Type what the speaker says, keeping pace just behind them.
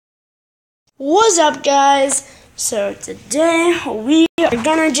What's up, guys? So today we are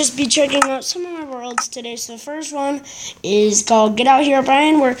gonna just be checking out some of my worlds today. So the first one is called Get Out Here,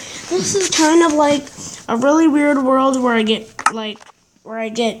 Brian, where this is kind of like a really weird world where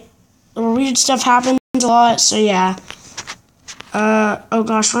weird stuff happens a lot. So yeah. Oh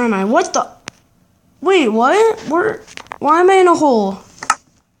gosh, where am I? What the? Wait, what? Why am I in a hole?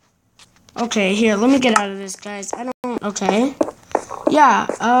 Okay, here, let me get out of this, guys. Okay. Yeah,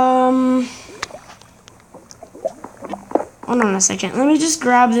 hold on a second. Let me just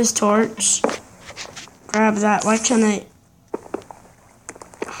grab this torch. Grab that. Why can't I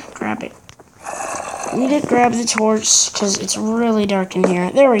grab it? I need to grab the torch because it's really dark in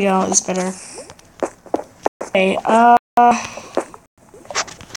here. There we go. It's better. Okay,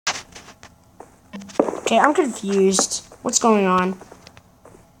 okay, I'm confused. What's going on?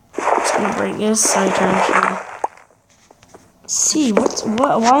 I'm just gonna break this so I can actually see why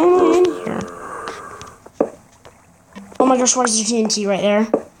am I in here? Oh my gosh, why is there TNT right there?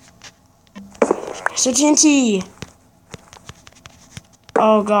 So TNT.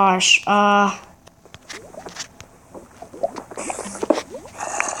 Oh gosh, what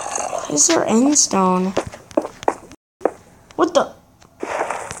is there endstone? What the?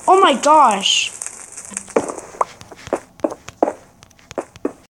 Oh my gosh.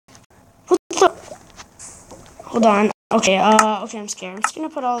 What the? Hold on. Okay, okay, I'm scared. I'm just gonna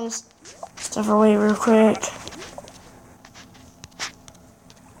put all this stuff away real quick.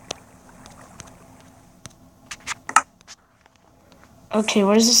 Okay,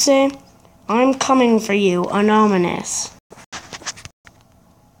 what does it say? I'm coming for you, anonymous.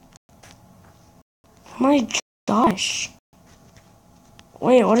 Oh my gosh.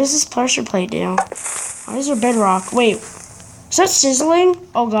 Wait, what does this pressure plate do? Why is there bedrock? Wait, is that sizzling?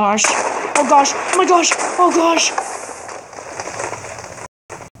 Oh gosh. Oh gosh. Oh my gosh. Oh gosh.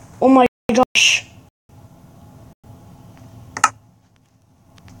 Oh my gosh.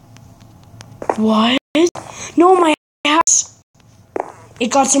 What? No, my house.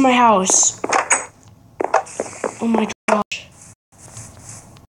 It got to my house. Oh my gosh.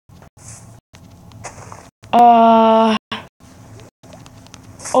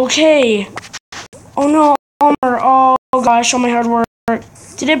 Okay. Oh no, armor. Oh gosh, all my hard work.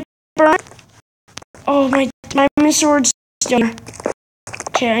 Did it burn? Oh, my sword's still there.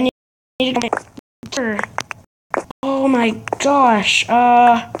 Okay, I need to get my... Oh my gosh.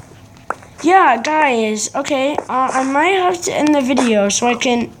 Yeah, guys. Okay, I might have to end the video so I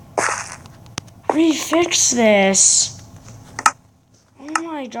can refix this. Oh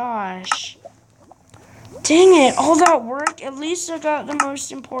my gosh. Dang it, all that work, at least I got the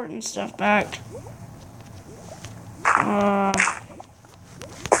most important stuff back.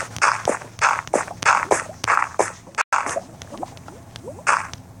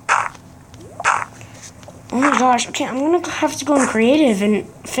 Oh my gosh, okay, I'm gonna have to go in creative and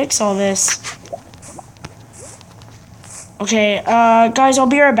fix all this. Okay, guys, I'll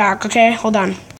be right back, okay? Hold on.